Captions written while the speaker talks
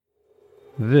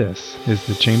This is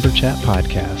the Chamber Chat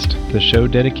Podcast, the show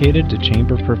dedicated to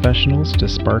chamber professionals to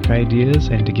spark ideas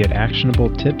and to get actionable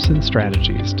tips and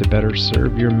strategies to better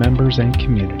serve your members and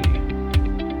community.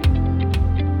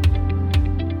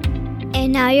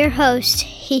 And now your host.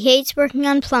 He hates working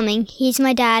on plumbing. He's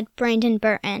my dad, Brandon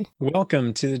Burton.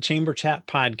 Welcome to the Chamber Chat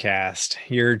Podcast.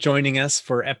 You're joining us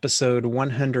for episode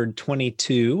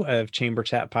 122 of Chamber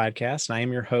Chat Podcast. I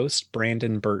am your host,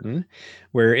 Brandon Burton,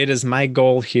 where it is my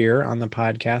goal here on the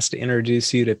podcast to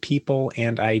introduce you to people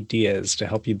and ideas to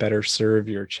help you better serve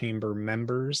your chamber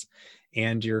members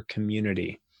and your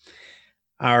community.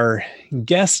 Our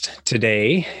guest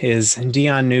today is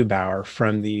Dion Neubauer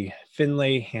from the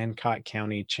Findlay-Hancock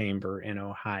County Chamber in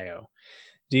Ohio.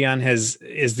 Dion is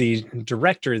the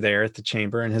director there at the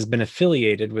Chamber and has been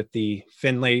affiliated with the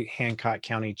Findlay-Hancock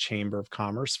County Chamber of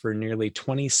Commerce for nearly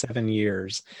 27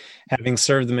 years, having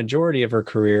served the majority of her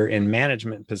career in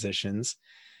management positions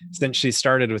since she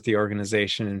started with the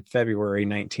organization in February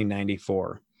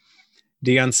 1994.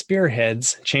 Dion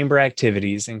spearheads chamber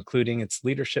activities, including its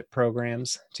leadership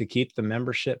programs, to keep the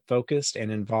membership focused and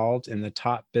involved in the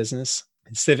top business,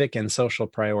 civic, and social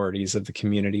priorities of the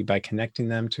community by connecting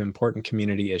them to important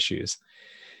community issues.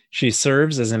 She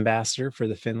serves as ambassador for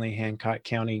the Findlay-Hancock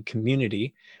County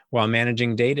community while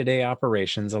managing day-to-day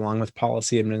operations along with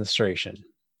policy administration.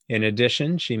 In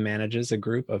addition, she manages a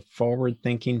group of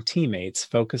forward-thinking teammates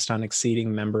focused on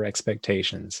exceeding member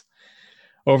expectations.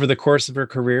 Over the course of her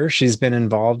career, she's been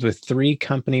involved with 3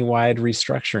 company-wide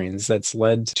restructurings that's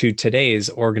led to today's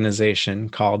organization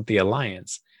called the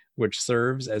Alliance, which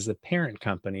serves as the parent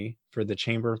company for the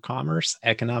Chamber of Commerce,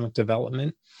 Economic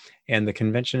Development, and the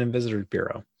Convention and Visitors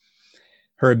Bureau.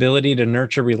 Her ability to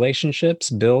nurture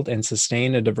relationships, build and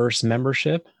sustain a diverse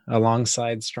membership,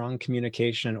 alongside strong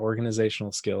communication and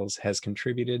organizational skills, has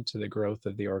contributed to the growth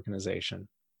of the organization.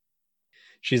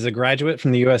 She's a graduate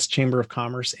from the U.S. Chamber of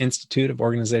Commerce Institute of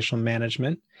Organizational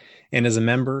Management and is a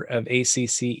member of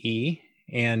ACCE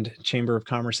and Chamber of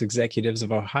Commerce Executives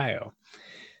of Ohio.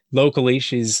 Locally,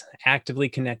 she's actively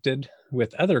connected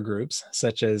with other groups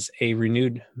such as a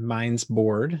Renewed Minds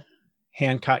Board,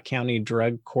 Hancock County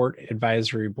Drug Court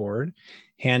Advisory Board,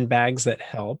 Handbags That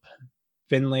Help,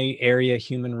 Findlay Area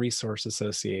Human Resource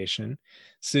Association,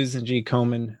 Susan G.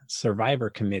 Komen Survivor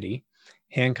Committee,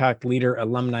 Hancock Leader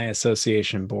Alumni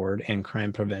Association Board, and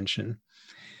Crime Prevention.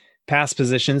 Past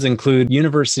positions include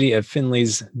University of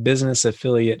Findlay's Business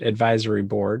Affiliate Advisory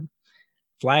Board,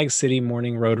 Flag City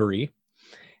Morning Rotary,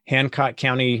 Hancock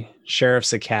County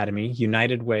Sheriff's Academy,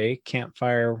 United Way,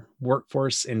 Campfire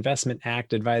Workforce Investment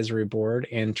Act Advisory Board,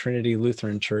 and Trinity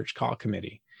Lutheran Church Call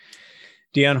Committee.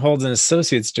 Dion holds an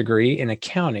associate's degree in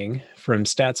accounting from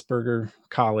Statsburger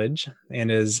College and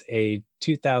is a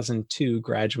 2002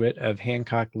 graduate of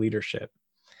Hancock Leadership.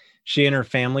 She and her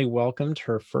family welcomed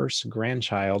her first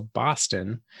grandchild,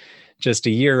 Boston, just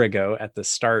a year ago at the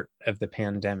start of the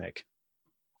pandemic.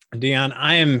 Dion,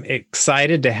 I am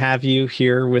excited to have you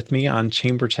here with me on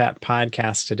Chamber Chat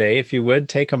Podcast today. If you would,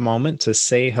 take a moment to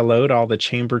say hello to all the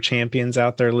chamber champions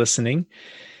out there listening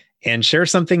and share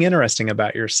something interesting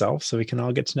about yourself so we can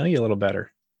all get to know you a little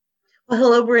better. Well,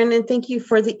 hello, Brandon. Thank you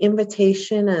for the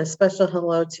invitation, and a special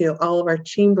hello to all of our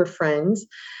chamber friends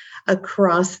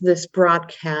across this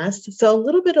broadcast. So a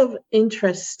little bit of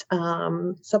interest,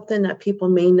 something that people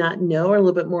may not know, or a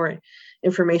little bit more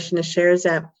information to share, is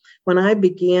that when I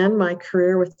began my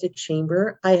career with the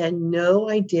Chamber, I had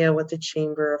no idea what the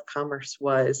Chamber of Commerce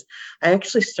was. I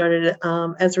actually started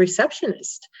as a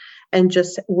receptionist and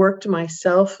just worked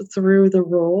myself through the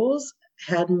roles,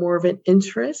 had more of an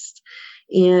interest,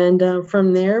 and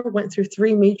from there went through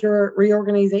 3 major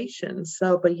reorganizations.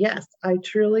 But yes, I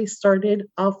truly started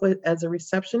off as a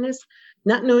receptionist,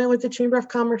 not knowing what the Chamber of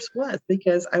Commerce was,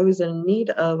 because I was in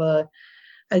need of a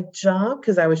job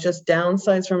because I was just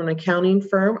downsized from an accounting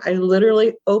firm. I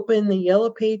literally opened the yellow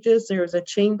pages. There was a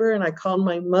chamber, and I called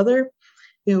my mother,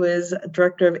 who is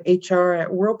director of HR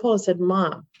at Whirlpool, and said,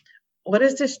 "Mom, what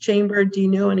is this chamber? Do you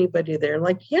know anybody there?"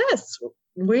 Like, yes,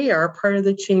 we are part of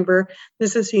the chamber.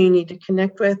 This is who you need to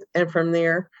connect with. And from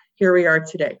there, here we are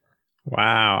today.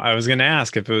 Wow. I was going to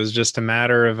ask if it was just a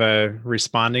matter of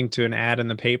responding to an ad in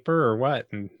the paper or what.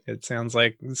 And it sounds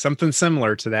like something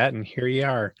similar to that. And here you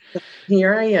are.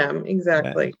 Here I am.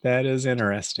 Exactly. That is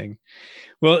interesting.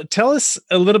 Well, tell us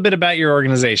a little bit about your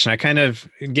organization. I kind of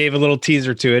gave a little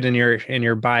teaser to it in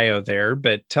your bio there,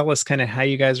 but tell us kind of how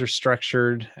you guys are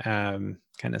structured, kind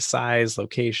of size,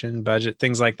 location, budget,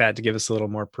 things like that, to give us a little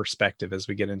more perspective as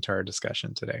we get into our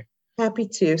discussion today. Happy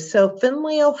to. So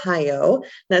Findlay, Ohio,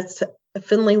 that's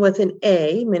Findlay with an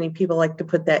A. Many people like to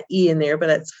put that E in there, but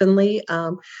it's Findlay,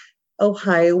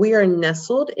 Ohio. We are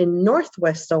nestled in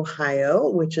Northwest Ohio,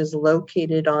 which is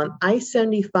located on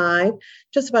I-75,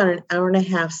 just about an hour and a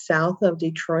half south of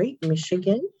Detroit,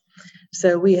 Michigan.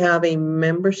 So we have a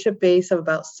membership base of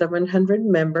about 700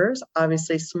 members,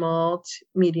 obviously small,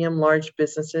 medium, large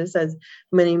businesses, as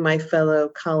many of my fellow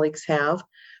colleagues have,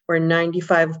 where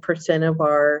 95% of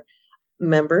our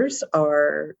members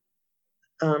are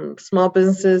small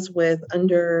businesses with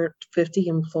under 50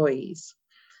 employees.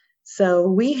 So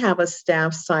we have a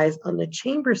staff size on the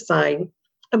chamber side,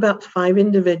 about 5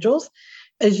 individuals.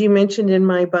 As you mentioned in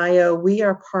my bio, we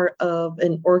are part of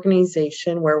an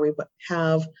organization where we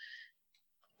have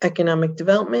Economic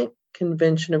Development,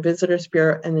 Convention of Visitors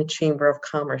Bureau, and the Chamber of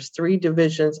Commerce, 3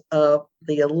 divisions of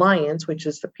the Alliance, which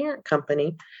is the parent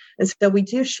company. And so we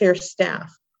do share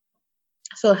staff.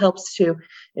 So it helps to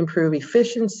improve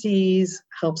efficiencies,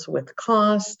 helps with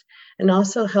cost, and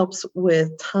also helps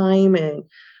with time and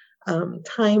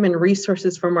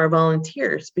resources from our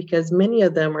volunteers, because many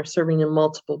of them are serving in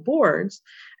multiple boards.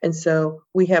 And so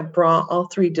we have brought all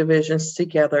 3 divisions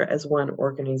together as one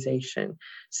organization.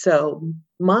 So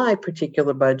my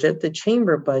particular budget, the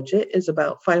chamber budget, is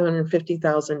about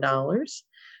 $550,000.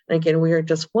 And again, we are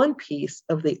just one piece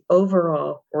of the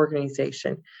overall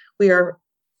organization. We are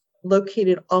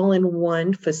located all in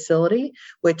one facility,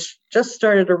 which just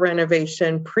started a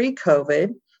renovation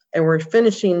pre-COVID, and we're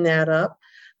finishing that up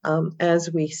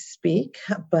as we speak.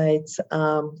 But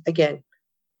again,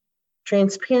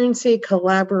 transparency,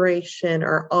 collaboration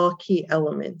are all key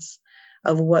elements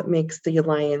of what makes the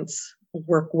Alliance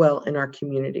work well in our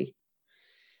community.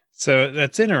 So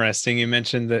that's interesting. You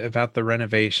mentioned about the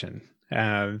renovation.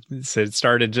 So it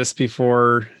started just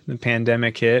before the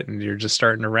pandemic hit, and you're just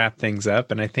starting to wrap things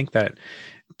up. And I think that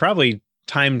probably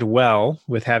timed well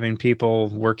with having people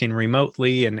working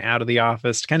remotely and out of the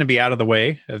office to kind of be out of the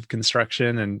way of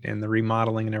construction and the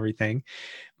remodeling and everything.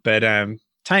 But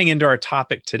tying into our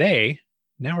topic today,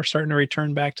 now we're starting to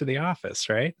return back to the office,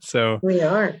 right? So we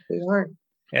are.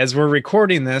 As we're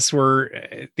recording this, we're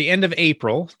at the end of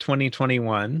April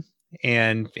 2021,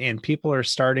 and people are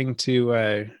starting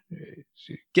to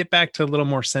get back to a little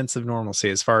more sense of normalcy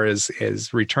as far as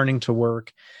returning to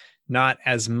work. Not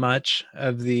as much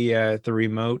of the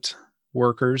remote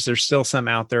workers. There's still some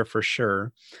out there for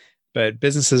sure, but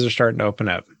businesses are starting to open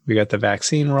up. We got the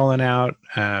vaccine rolling out.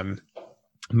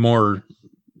 More,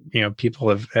 people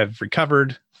have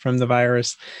recovered from the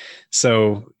virus.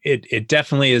 So it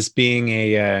definitely is being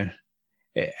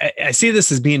I see this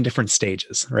as being different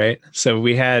stages, right? So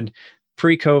we had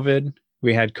pre-COVID,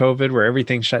 we had COVID where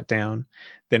everything shut down.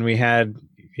 Then we had,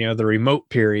 the remote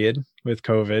period with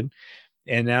COVID.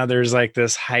 And now there's like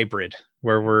this hybrid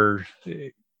where we're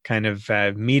kind of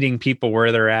meeting people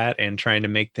where they're at and trying to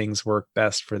make things work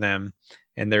best for them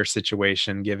and their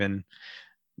situation, given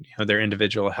their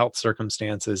individual health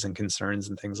circumstances and concerns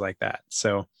and things like that.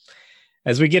 So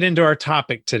as we get into our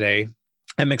topic today,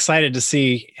 I'm excited to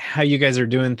see how you guys are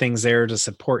doing things there to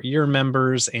support your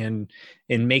members and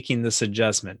in making this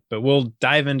adjustment. But we'll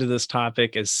dive into this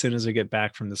topic as soon as we get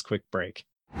back from this quick break.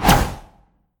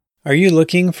 Are you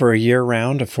looking for a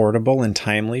year-round, affordable, and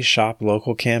timely shop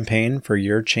local campaign for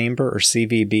your chamber or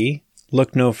CVB?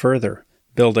 Look no further.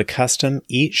 Build a custom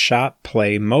Eat, Shop,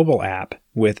 Play mobile app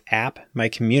with App My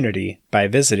Community by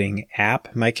visiting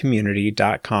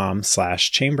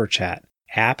appmycommunity.com/chamberchat.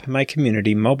 App My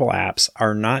Community mobile apps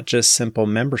are not just simple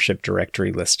membership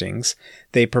directory listings.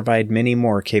 They provide many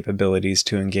more capabilities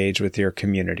to engage with your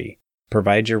community.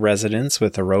 Provide your residents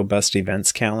with a robust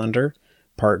events calendar.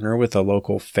 Partner with a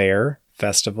local fair,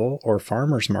 festival, or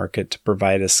farmers market to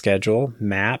provide a schedule,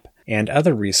 map, and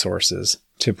other resources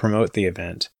to promote the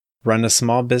event. Run a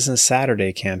Small Business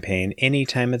Saturday campaign any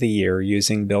time of the year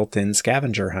using built-in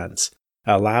scavenger hunts.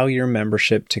 Allow your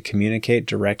membership to communicate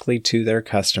directly to their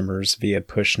customers via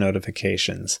push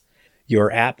notifications.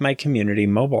 Your App My Community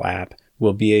mobile app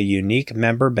will be a unique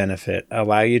member benefit,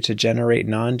 allow you to generate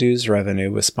non-dues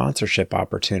revenue with sponsorship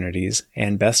opportunities,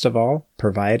 and best of all,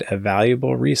 provide a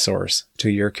valuable resource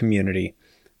to your community.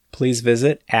 Please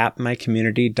visit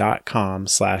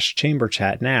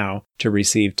appmycommunity.com/chamberchat now to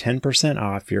receive 10%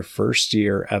 off your first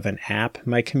year of an App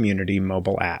My Community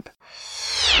mobile app.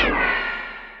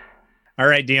 All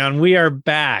right, Dion, we are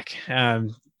back.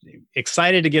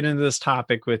 Excited to get into this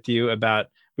topic with you about,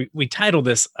 we titled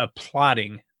this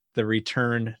Applauding the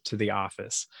Return to the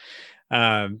Office.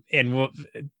 And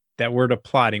that word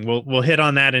applauding, we'll hit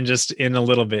on that in a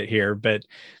little bit here, but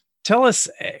tell us,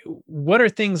 what are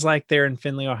things like there in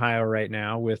Findlay, Ohio right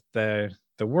now with the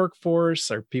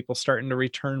workforce? Are people starting to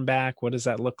return back? What does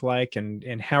that look like?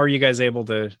 And how are you guys able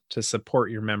to support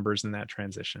your members in that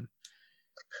transition?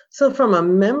 So from a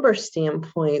member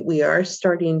standpoint, we are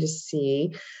starting to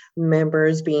see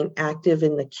members being active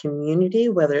in the community,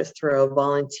 whether it's through a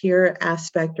volunteer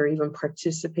aspect or even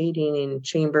participating in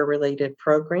chamber-related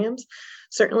programs.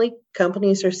 Certainly,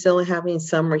 companies are still having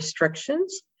some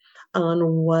restrictions on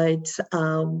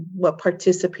what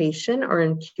participation or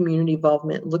in community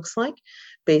involvement looks like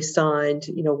based on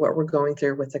what we're going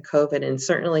through with the COVID. And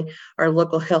certainly our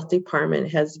local health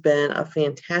department has been a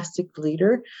fantastic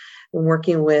leader in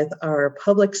working with our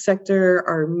public sector,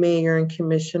 our mayor and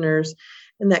commissioners,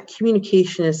 and that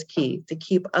communication is key to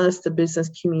keep us, the business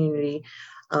community,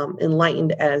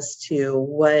 enlightened as to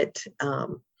what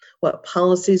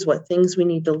policies, what things we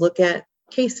need to look at.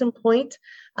 Case in point,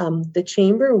 the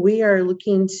chamber, we are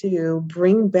looking to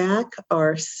bring back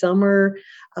our summer,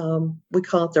 we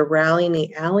call it the Rally in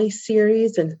the Alley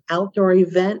series, an outdoor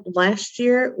event. Last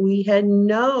year, we had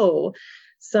no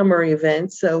summer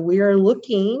event, so we are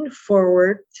looking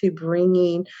forward to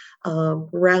bringing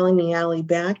Rally in the Alley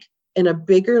back in a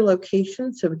bigger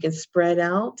location so we can spread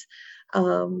out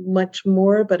much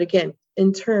more. But again,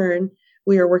 in turn,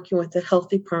 we are working with the health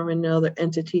department and other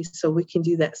entities so we can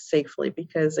do that safely,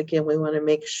 because again, we want to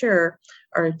make sure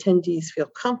our attendees feel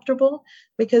comfortable,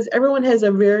 because everyone has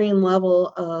a varying level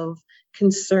of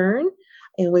concern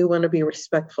and we want to be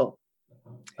respectful.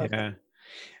 Yeah.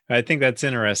 I think that's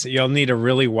interesting. You'll need a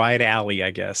really wide alley,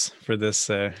 I guess, for this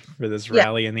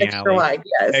rally in the extra alley. Wide,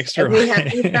 yes. Extra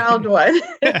wide. We found one.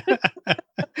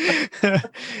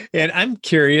 And I'm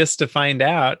curious to find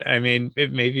out. I mean,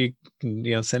 maybe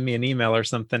send me an email or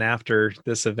something after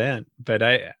this event. But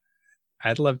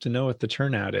I'd love to know what the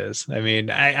turnout is. I mean,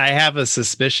 I have a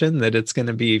suspicion that it's going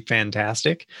to be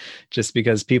fantastic, just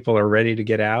because people are ready to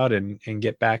get out and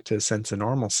get back to a sense of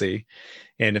normalcy.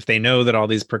 And if they know that all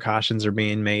these precautions are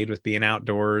being made with being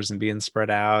outdoors and being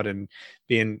spread out and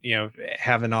being,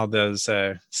 having all those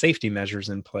safety measures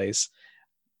in place,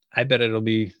 I bet it'll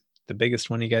be the biggest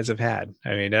one you guys have had.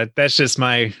 I mean, that's just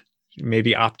my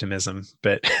maybe optimism,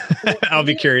 but I'll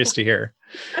be curious to hear.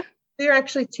 We're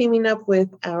actually teaming up with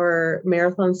our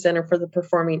Marathon Center for the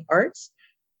Performing Arts,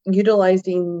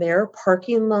 utilizing their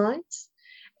parking lots.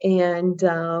 And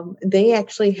they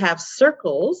actually have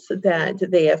circles that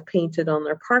they have painted on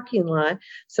their parking lot.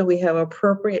 So we have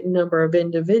appropriate number of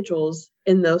individuals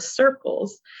in those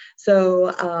circles.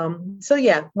 So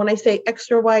yeah, when I say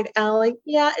extra wide alley,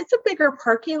 yeah, it's a bigger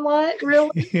parking lot,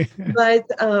 really. But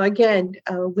again,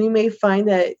 we may find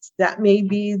that may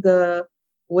be the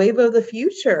wave of the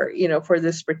future, for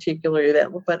this particular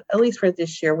event. But at least for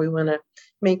this year, we want to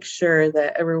make sure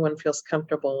that everyone feels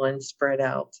comfortable and spread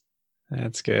out.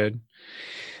 That's good.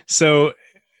 So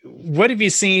what have you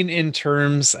seen in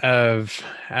terms of,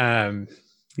 how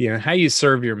you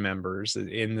serve your members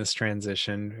in this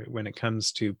transition when it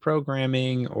comes to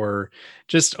programming or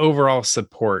just overall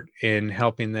support in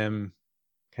helping them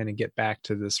kind of get back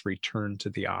to this return to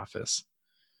the office?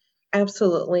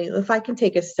 Absolutely. If I can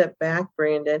take a step back,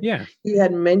 Brandon, yeah, you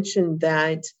had mentioned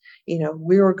that,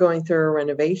 we were going through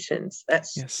renovations that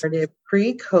started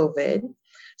pre-COVID.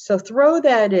 So throw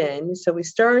that in. So we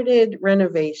started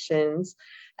renovations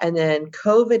and then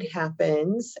COVID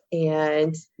happens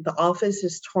and the office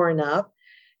is torn up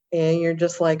and you're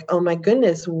just like, oh my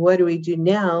goodness, what do we do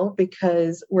now?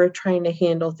 Because we're trying to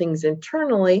handle things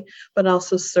internally, but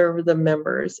also serve the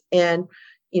members. And,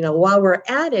 while we're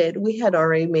at it, we had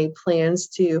already made plans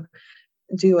to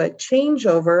do a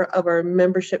changeover of our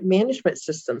membership management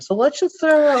system. So let's just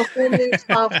throw a whole new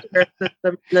software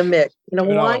system in the mix.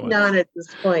 Why not at this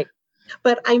point?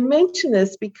 But I mention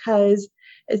this because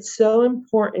it's so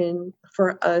important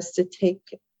for us to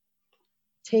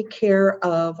take care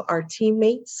of our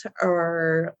teammates,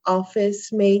 our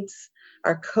office mates,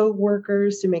 our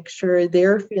co-workers, to make sure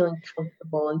they're feeling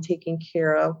comfortable and taken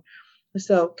care of.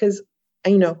 So, because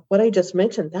what I just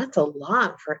mentioned, that's a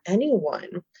lot for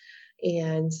anyone.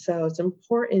 And so it's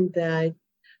important that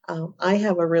I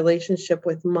have a relationship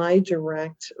with my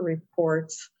direct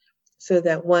reports so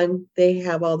that they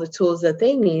have all the tools that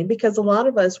they need, because a lot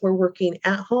of us were working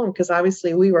at home because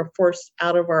obviously we were forced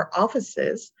out of our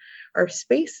offices, our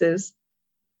spaces.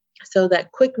 So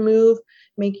that quick move,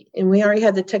 and we already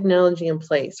had the technology in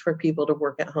place for people to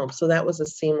work at home. So that was a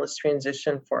seamless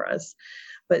transition for us.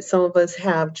 But some of us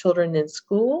have children in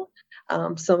school.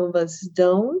 Some of us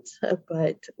don't,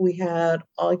 but we had,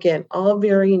 all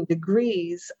varying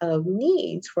degrees of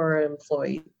needs for our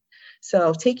employees.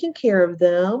 So taking care of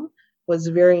them was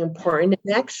very important.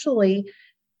 And actually,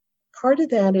 part of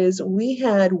that is we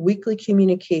had weekly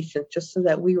communication just so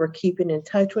that we were keeping in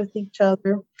touch with each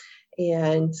other.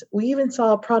 And we even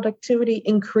saw productivity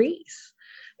increase.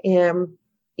 And,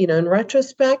 in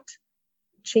retrospect,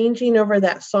 changing over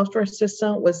that software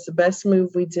system was the best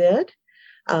move we did,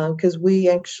 because we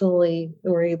actually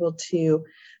were able to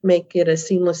make it a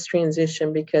seamless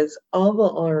transition, because all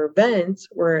of our events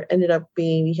ended up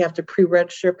being, you have to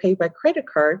pre-register, pay by credit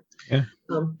card. Yeah.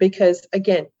 Because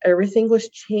again, everything was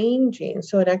changing.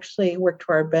 So it actually worked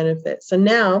to our benefit. So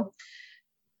now,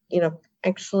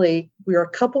 actually we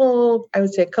are I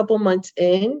would say a couple months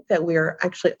in that we are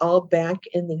actually all back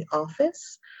in the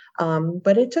office.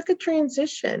 But it took a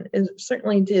transition. It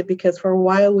certainly did, because for a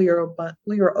while we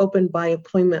were open by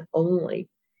appointment only.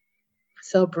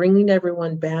 So bringing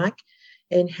everyone back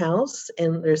in-house,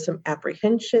 and there's some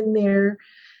apprehension there,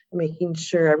 making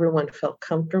sure everyone felt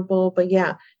comfortable. But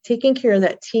yeah, taking care of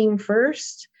that team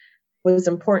first was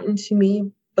important to me,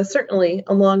 but certainly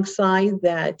alongside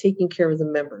that, taking care of the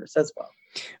members as well.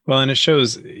 Well, and it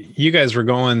shows you guys were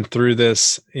going through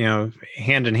this,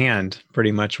 hand in hand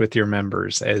pretty much with your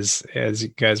members as you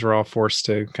guys were all forced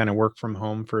to kind of work from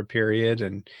home for a period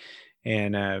and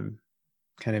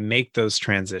kind of make those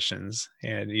transitions.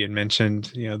 And you had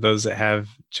mentioned, those that have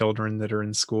children that are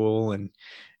in school and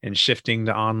shifting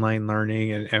to online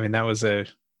learning. And I mean, that was a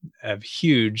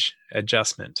huge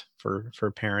adjustment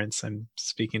for parents. I'm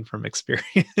speaking from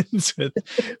experience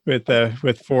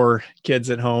with 4 kids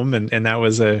at home, and that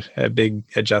was a big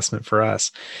adjustment for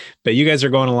us. But you guys are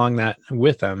going along that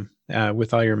with them,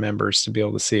 with all your members, to be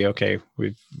able to see, okay,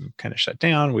 we've kind of shut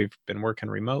down, we've been working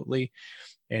remotely,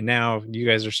 and now you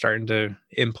guys are starting to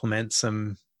implement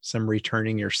some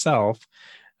returning yourself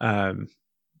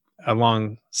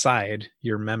alongside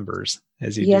your members.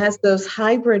 Yes, those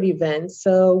hybrid events.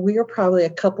 So we are probably a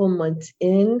couple months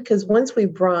in, because once we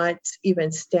brought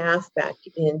even staff back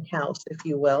in-house, if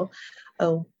you will,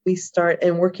 we start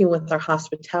and working with our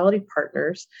hospitality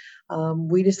partners.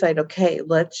 We decide, okay,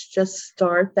 let's just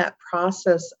start that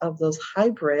process of those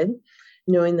hybrid,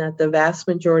 knowing that the vast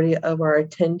majority of our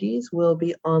attendees will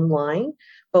be online,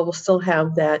 but we'll still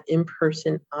have that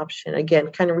in-person option.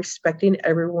 Again, kind of respecting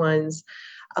everyone's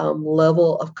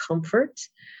level of comfort,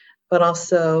 but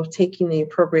also taking the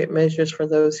appropriate measures for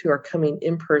those who are coming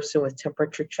in person with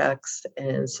temperature checks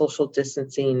and social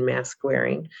distancing, mask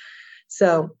wearing.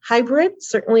 So hybrid,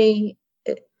 certainly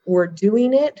we're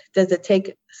doing it. Does it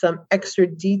take some extra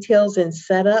details and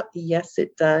setup? Yes,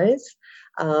 it does.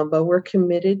 But we're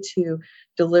committed to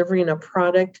delivering a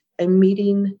product and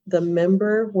meeting the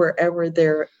member wherever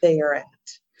they are at.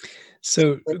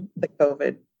 So the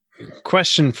COVID.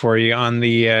 Question for you on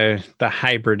the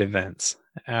hybrid events.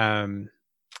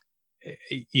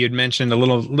 You'd mentioned a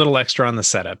little extra on the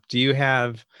setup. Do you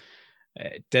have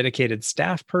a dedicated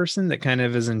staff person that kind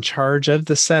of is in charge of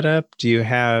the setup? Do you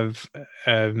have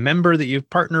a member that you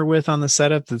partner with on the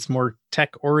setup that's more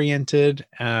tech oriented?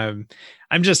 I'm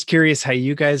just curious how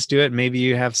you guys do it. Maybe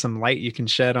you have some light you can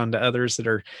shed onto others that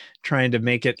are trying to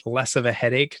make it less of a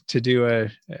headache to do a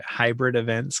hybrid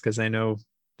events, because I know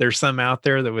there's some out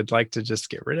there that would like to just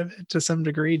get rid of it to some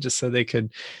degree, just so they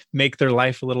could make their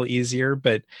life a little easier.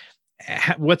 But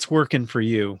what's working for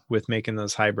you with making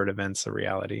those hybrid events a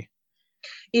reality?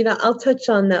 I'll touch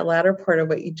on that latter part of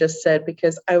what you just said,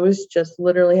 because I was just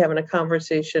literally having a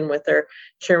conversation with our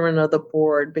chairman of the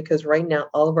board, because right now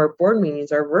all of our board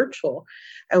meetings are virtual.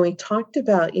 And we talked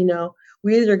about,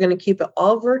 we're either going to keep it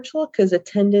all virtual because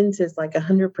attendance is like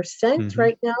 100%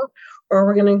 right now, or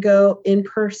we're going to go in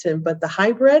person. But the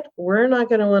hybrid, we're not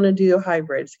going to want to do a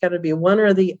hybrid. It's got to be one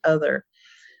or the other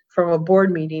from a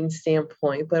board meeting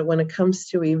standpoint. But when it comes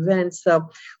to events,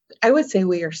 so I would say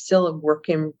we are still a work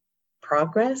in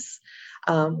progress.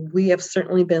 We have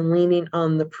certainly been leaning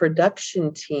on the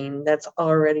production team that's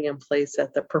already in place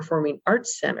at the Performing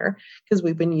Arts Center, because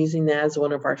we've been using that as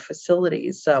one of our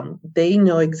facilities. They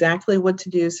know exactly what to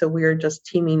do, so we are just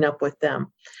teaming up with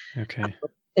them. Okay.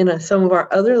 In some of our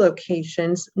other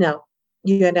locations, now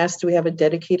you had asked, do we have a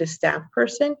dedicated staff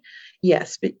person?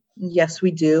 Yes, but yes,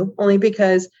 we do, only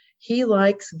because he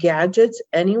likes gadgets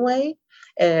anyway.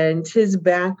 And his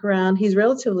background, he's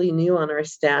relatively new on our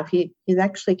staff. He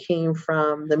actually came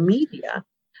from the media.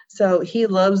 So he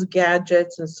loves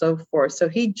gadgets and so forth. So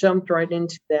he jumped right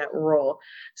into that role.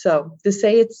 So to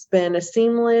say it's been a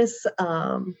seamless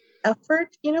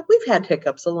effort, we've had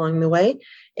hiccups along the way.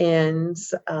 And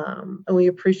we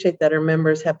appreciate that our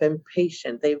members have been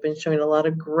patient. They've been showing a lot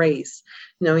of grace,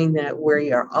 knowing that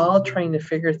we are all trying to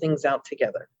figure things out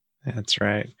together. That's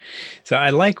right. So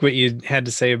I like what you had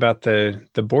to say about the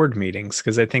board meetings,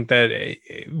 because I think that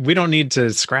we don't need to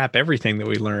scrap everything that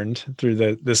we learned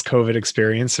through this COVID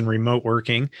experience and remote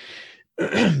working.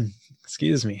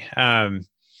 Excuse me.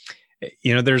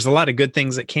 There's a lot of good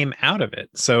things that came out of it.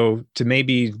 So to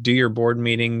maybe do your board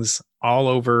meetings all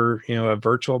over, a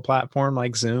virtual platform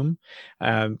like Zoom,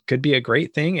 could be a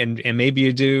great thing. And maybe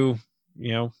you do,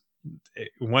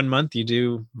 1 month you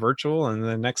do virtual and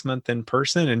the next month in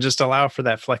person, and just allow for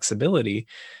that flexibility.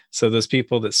 So those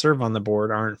people that serve on the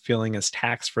board aren't feeling as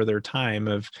taxed for their time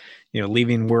of,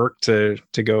 leaving work to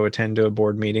go attend to a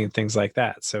board meeting and things like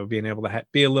that. So being able to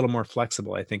be a little more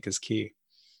flexible, I think, is key.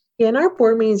 Yeah, and our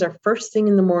board meetings are first thing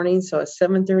in the morning, so at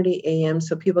 7:30 a.m.,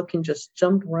 so people can just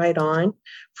jump right on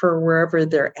for wherever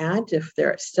they're at, if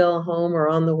they're still home or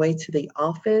on the way to the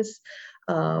office.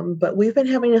 But we've been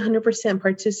having 100%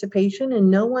 participation,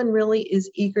 and no one really is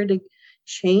eager to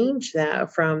change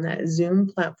that from that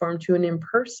Zoom platform to an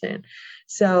in-person.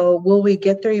 So will we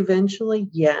get there eventually?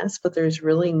 Yes, but there's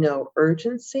really no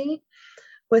urgency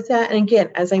with that. And again,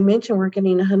 as I mentioned, we're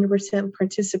getting 100%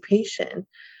 participation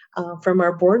from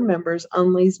our board members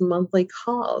on these monthly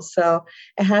calls. So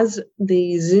it has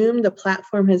the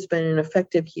platform has been an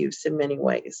effective use in many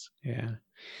ways. Yeah.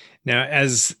 Now,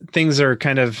 as things are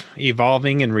kind of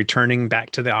evolving and returning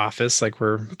back to the office, like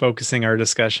we're focusing our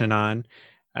discussion on,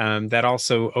 that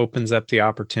also opens up the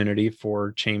opportunity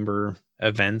for chamber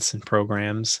events and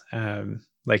programs.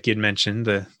 Like you'd mentioned,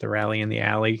 the Rally in the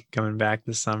Alley coming back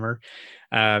this summer.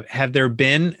 Have there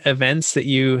been events that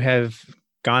you have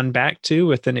gone back to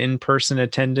with an in-person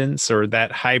attendance, or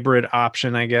that hybrid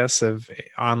option, I guess, of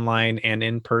online and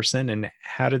in-person? And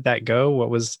how did that go?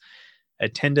 What was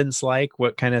attendance like?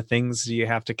 What kind of things do you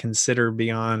have to consider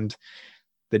beyond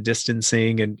the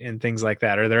distancing and things like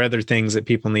that? Are there other things that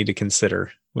people need to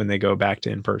consider when they go back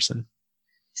to in-person?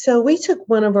 So we took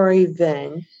one of our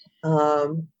events,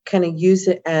 kind of use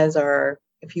it as our,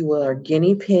 if you will, our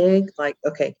guinea pig. Like,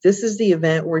 okay, this is the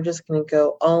event. We're just going to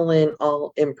go all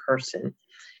in person.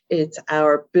 It's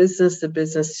our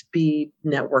business-to-business speed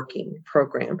networking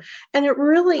program. And it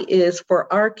really is,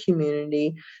 for our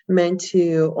community, meant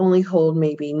to only hold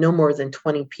maybe no more than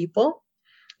 20 people.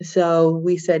 So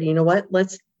we said, you know what,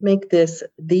 let's make this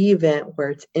the event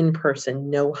where it's in person,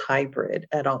 no hybrid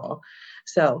at all.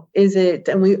 So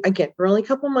and we're only a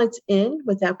couple months in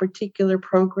with that particular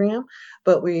program,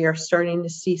 but we are starting to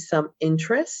see some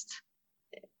interest.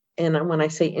 And when I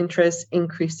say interest,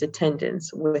 increased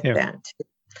attendance with that.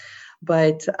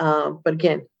 But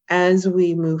again, as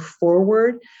we move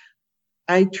forward,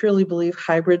 I truly believe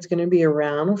hybrid's going to be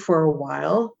around for a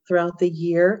while throughout the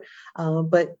year.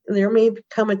 But there may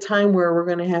come a time where we're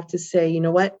going to have to say, you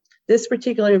know what, this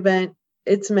particular event,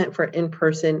 it's meant for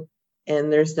in-person,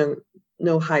 and there's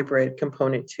no hybrid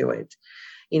component to it.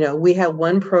 We have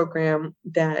one program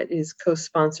that is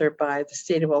co-sponsored by the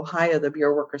state of Ohio, the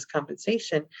Bureau of Workers'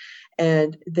 Compensation,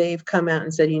 and they've come out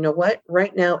and said, you know what,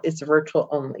 right now it's virtual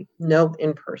only, no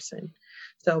in-person.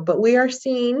 So, but we are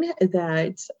seeing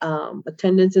that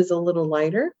attendance is a little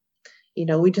lighter.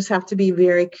 We just have to be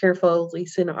very careful, at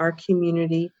least in our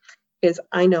community, because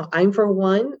I know for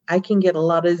one, I can get a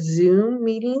lot of Zoom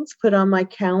meetings put on my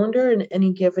calendar in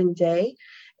any given day.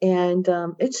 And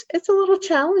it's a little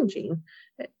challenging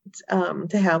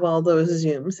to have all those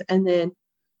Zooms. And then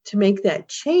to make that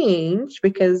change,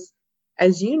 because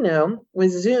as you know,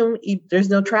 with Zoom, there's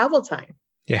no travel time.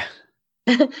 Yeah.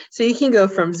 So you can go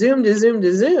from Zoom to Zoom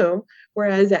to Zoom,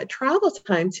 whereas at travel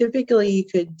time, typically you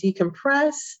could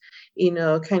decompress,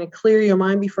 kind of clear your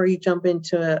mind before you jump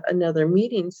into another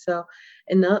meeting. So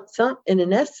in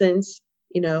essence,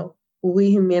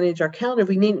 we who manage our calendar,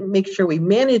 we need to make sure we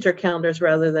manage our calendars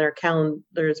rather than our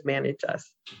calendars manage us.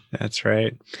 That's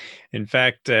right. In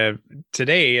fact,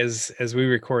 today, as we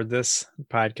record this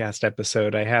podcast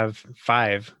episode, I have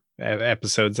 5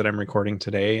 episodes that I'm recording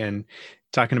today, and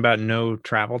talking about no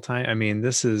travel time. I mean,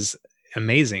 this is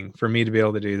amazing for me to be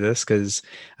able to do this, because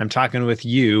I'm talking with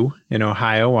you in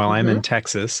Ohio while I'm in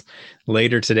Texas.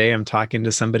 Later today, I'm talking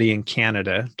to somebody in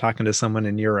Canada, talking to someone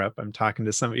in Europe. I'm talking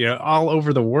to some, all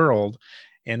over the world.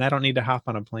 And I don't need to hop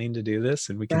on a plane to do this.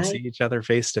 And we can see each other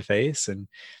face to face. And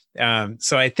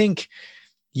so I think,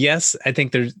 yes, I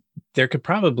think there could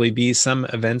probably be some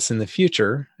events in the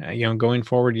future, going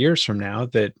forward years from now,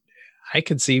 that I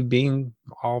could see being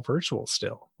all virtual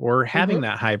still, or having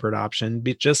that hybrid option,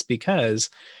 just because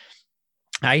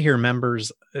I hear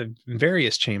members of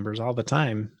various chambers all the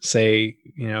time say,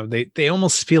 they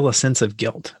almost feel a sense of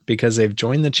guilt because they've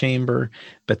joined the chamber,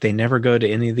 but they never go to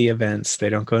any of the events. They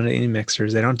don't go to any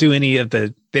mixers. They don't do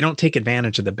they don't take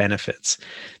advantage of the benefits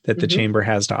that the chamber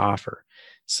has to offer.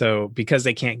 So because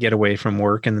they can't get away from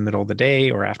work in the middle of the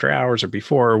day or after hours or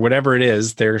before, or whatever it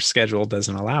is, their schedule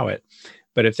doesn't allow it.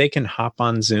 But if they can hop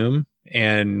on Zoom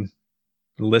and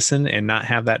listen and not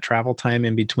have that travel time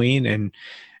in between, and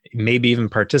maybe even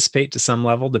participate to some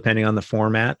level, depending on the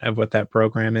format of what that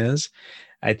program is,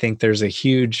 I think there's a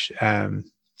huge,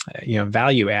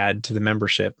 value add to the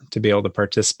membership to be able to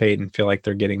participate and feel like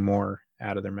they're getting more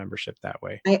out of their membership that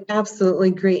way. I absolutely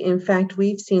agree. In fact,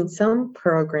 we've seen some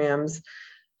programs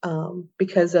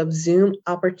because of Zoom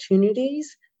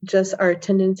opportunities, just our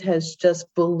attendance has just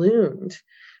ballooned.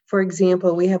 For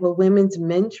example, we have a women's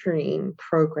mentoring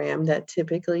program that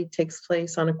typically takes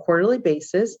place on a quarterly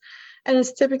basis, and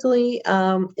it's typically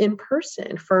in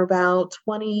person for about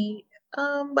 20,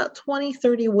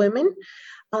 30 women.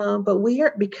 But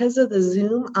because of the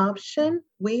Zoom option,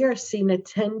 we are seeing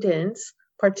attendance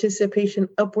participation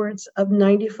upwards of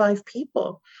 95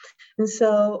 people. And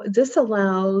so this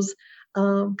allows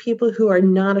people who are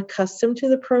not accustomed to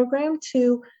the program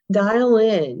to dial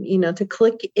in, to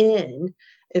click in,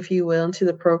 if you will, into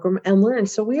the program and learn.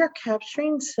 So we are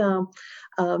capturing some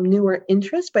newer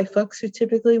interest by folks who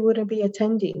typically wouldn't be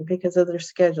attending because of their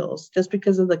schedules, just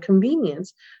because of the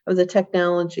convenience of the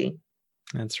technology.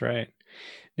 That's right.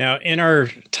 Now, in our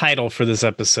title for this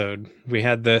episode, we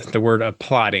had the word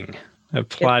applauding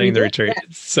the retreat.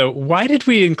 Yes. So why did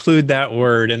we include that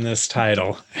word in this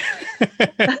title?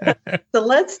 So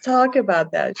let's talk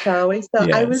about that, shall we? So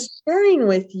yes. I was sharing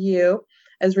with you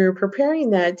as we were preparing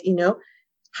that,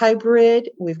 hybrid,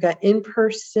 we've got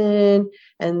in-person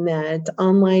and that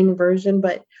online version,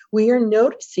 but we are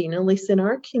noticing, at least in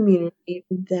our community,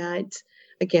 that,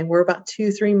 again, we're about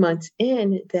 2-3 months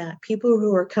in, that people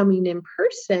who are coming in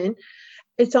person,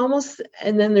 it's almost,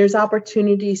 and then there's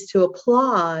opportunities to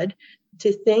applaud,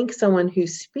 to thank someone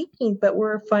who's speaking, but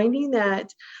we're finding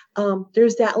that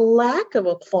there's that lack of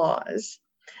applause.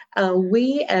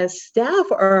 We as staff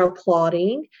are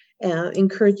applauding,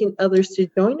 encouraging others to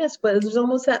join us, but there's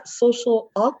almost that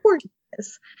social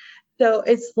awkwardness. So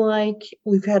it's like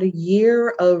we've had a year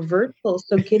of virtual,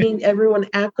 so getting everyone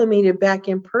acclimated back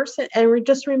in person, and we're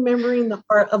just remembering the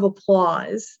art of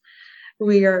applause.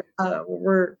 We're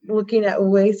looking at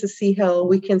ways to see how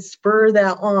we can spur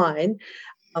that on.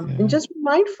 And just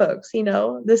remind folks,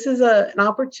 this is an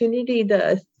opportunity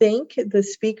to thank the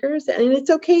speakers, and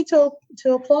it's okay to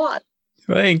applaud.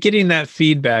 Well, and getting that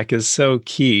feedback is so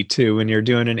key too when you're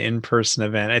doing an in-person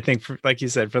event. I think, like you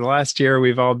said, for the last year,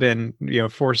 we've all been,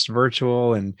 forced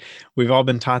virtual, and we've all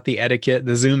been taught the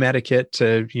Zoom etiquette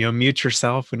to, mute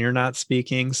yourself when you're not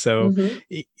speaking. So,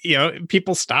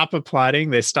 people stop applauding,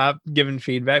 they stop giving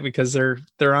feedback because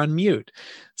they're on mute.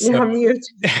 So, you're on mute.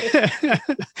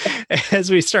 As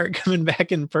we start coming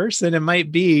back in person, it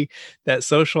might be that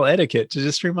social etiquette to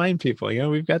just remind people,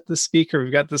 we've got this speaker,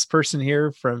 we've got this person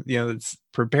here from, that's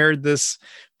prepared this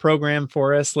program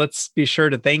for us. Let's be sure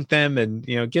to thank them and,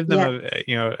 give them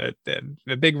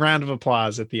a big round of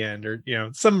applause at the end, or,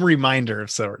 some reminder of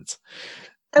sorts.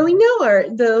 And we know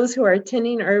those who are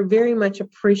attending are very much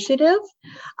appreciative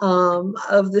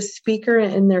of the speaker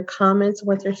and their comments,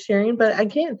 what they're sharing. But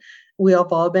again, we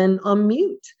have all been on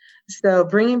mute. So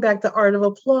bringing back the art of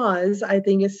applause, I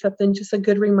think, is something, just a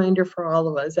good reminder for all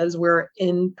of us as we're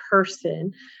in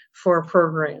person for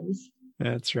programs.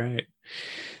 That's right.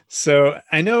 So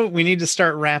I know we need to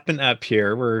start wrapping up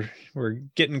here. We're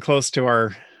getting close to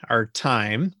our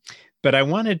time, but I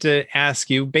wanted to ask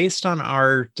you, based on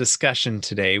our discussion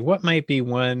today, what might be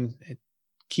one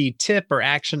key tip or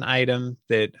action item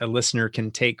that a listener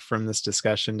can take from this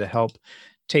discussion to help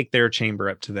take their chamber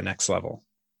up to the next level?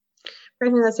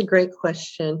 Brandon, that's a great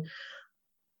question.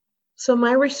 So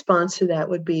my response to that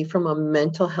would be, from a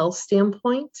mental health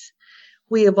standpoint,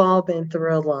 we have all been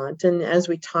through a lot. And as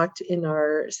we talked in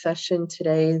our session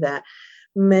today, that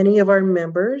many of our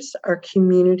members, our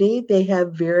community, they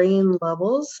have varying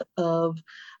levels of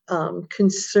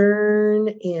concern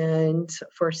and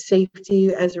for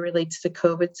safety as it relates to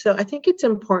COVID. So I think it's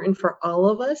important for all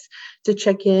of us to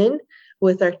check in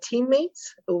with our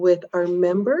teammates, with our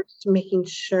members, making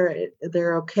sure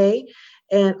they're okay,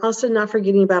 and also not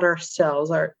forgetting about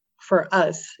ourselves. For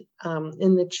us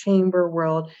in the chamber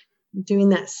world, doing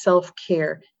that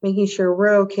self-care, making sure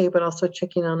we're okay, but also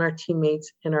checking on our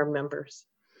teammates and our members.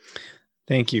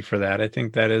 Thank you for that. I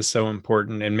think that is so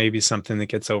important, and maybe something that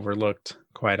gets overlooked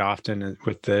quite often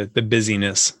with the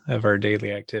busyness of our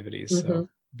daily activities. Mm-hmm. So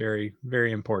very,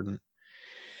 very important.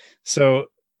 So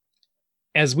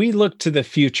as we look to the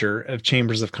future of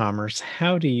chambers of commerce,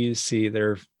 how do you see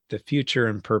the future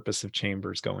and purpose of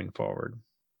chambers going forward?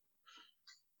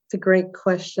 It's a great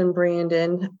question,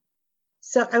 Brandon.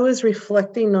 So I was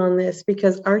reflecting on this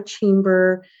because our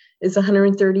chamber is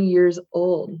 130 years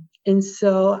old. And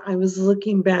so I was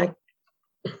looking back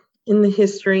in the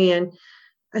history, and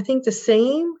I think the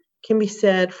same can be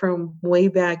said from way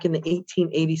back in the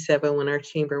 1887 when our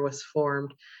chamber was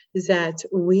formed, is that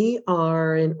we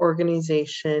are an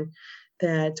organization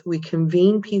that we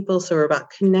convene people. So we're about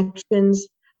connections,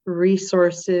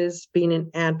 resources, being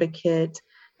an advocate,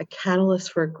 a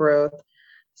catalyst for growth.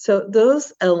 So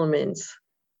those elements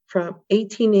from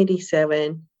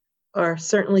 1887 are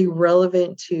certainly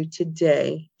relevant to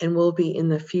today and will be in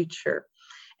the future.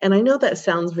 And I know that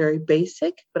sounds very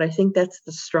basic, but I think that's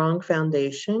the strong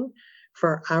foundation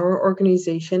for our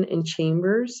organization and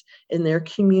chambers in their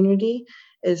community,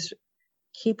 is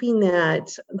keeping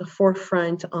that the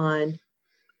forefront on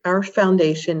our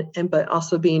foundation, but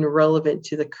also being relevant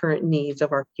to the current needs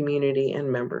of our community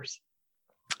and members.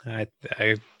 I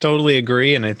totally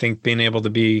agree. And I think being able to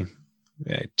be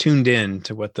tuned in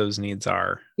to what those needs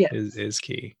are is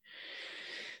key.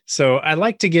 So I'd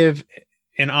like to give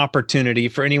an opportunity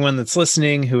for anyone that's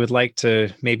listening who would like to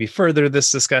maybe further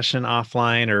this discussion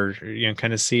offline, or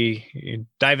kind of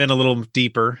dive in a little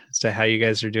deeper as to how you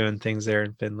guys are doing things there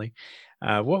in Findlay.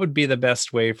 What would be the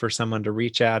best way for someone to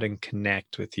reach out and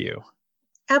connect with you?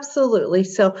 Absolutely.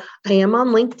 So I am on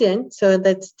LinkedIn. So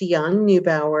that's Dion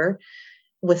Neubauer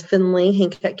with Findlay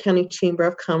Hancock County Chamber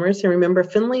of Commerce. And remember,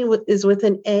 Findlay is with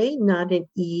an A, not an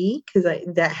E, because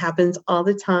that happens all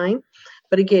the time.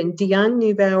 But again, Dion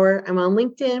Neubauer. I'm on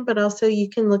LinkedIn, but also you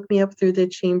can look me up through the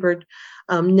Chamber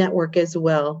network as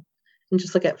well. And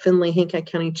just look at Findlay Hancock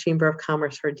County Chamber of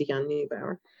Commerce for Dion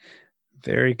Neubauer.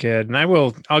 Very good. And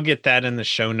I'll get that in the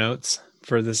show notes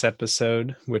for this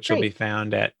episode, which will be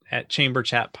found at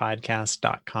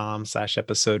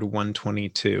chamberchatpodcast.com/episode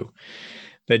 122.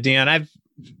 But Dion, I've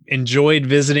enjoyed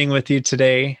visiting with you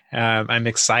today. I'm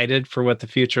excited for what the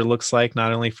future looks like,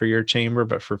 not only for your chamber,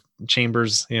 but for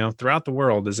chambers, throughout the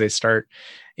world as they start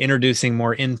introducing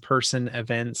more in-person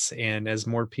events, and as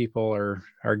more people are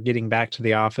getting back to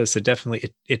the office. It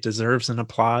definitely it deserves an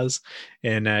applause.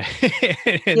 And, and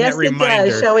yes, that reminder,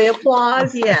 it does. Shall we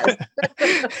applause? Yes.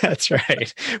 That's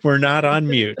right. We're not on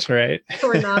mute, right?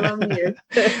 We're not on mute.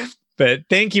 But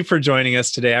thank you for joining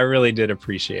us today. I really did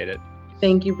appreciate it.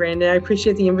 Thank you, Brandon. I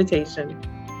appreciate the invitation.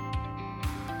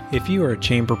 If you are a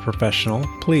chamber professional,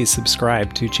 please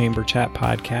subscribe to Chamber Chat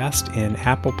Podcast in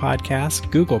Apple Podcasts,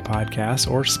 Google Podcasts,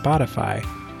 or Spotify.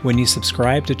 When you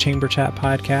subscribe to Chamber Chat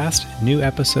Podcast, new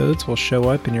episodes will show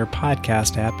up in your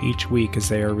podcast app each week as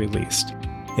they are released.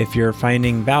 If you're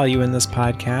finding value in this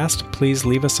podcast, please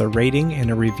leave us a rating and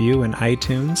a review in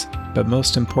iTunes. But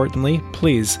most importantly,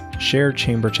 please share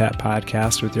Chamber Chat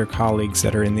Podcast with your colleagues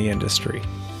that are in the industry.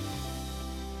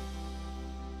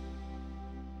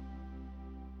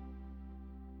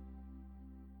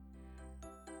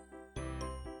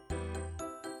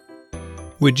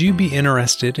 Would you be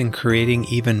interested in creating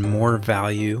even more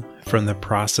value from the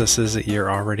processes that you're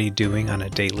already doing on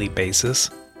a daily basis?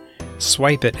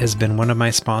 SwipeIt has been one of my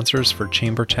sponsors for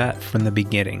Chamber Chat from the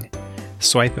beginning.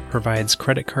 SwipeIt provides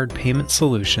credit card payment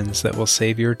solutions that will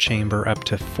save your chamber up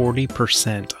to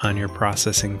 40% on your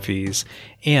processing fees,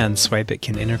 and SwipeIt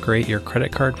can integrate your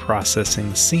credit card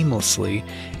processing seamlessly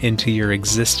into your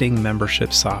existing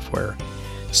membership software.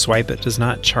 SwipeIt does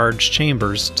not charge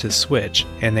chambers to switch,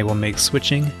 and they will make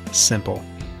switching simple.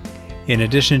 In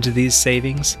addition to these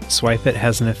savings, SwipeIt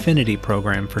has an affinity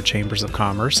program for chambers of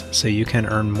commerce, so you can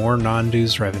earn more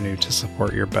non-dues revenue to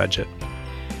support your budget.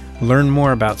 Learn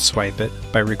more about SwipeIt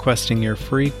by requesting your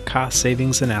free cost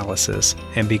savings analysis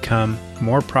and become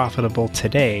more profitable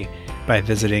today by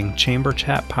visiting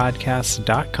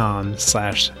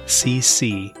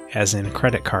chamberchatpodcast.com/cc as in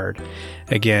credit card.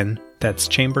 Again, that's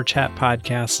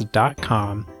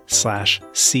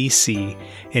chamberchatpodcast.com/cc,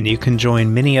 and you can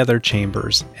join many other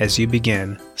chambers as you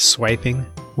begin swiping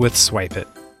with SwipeIt.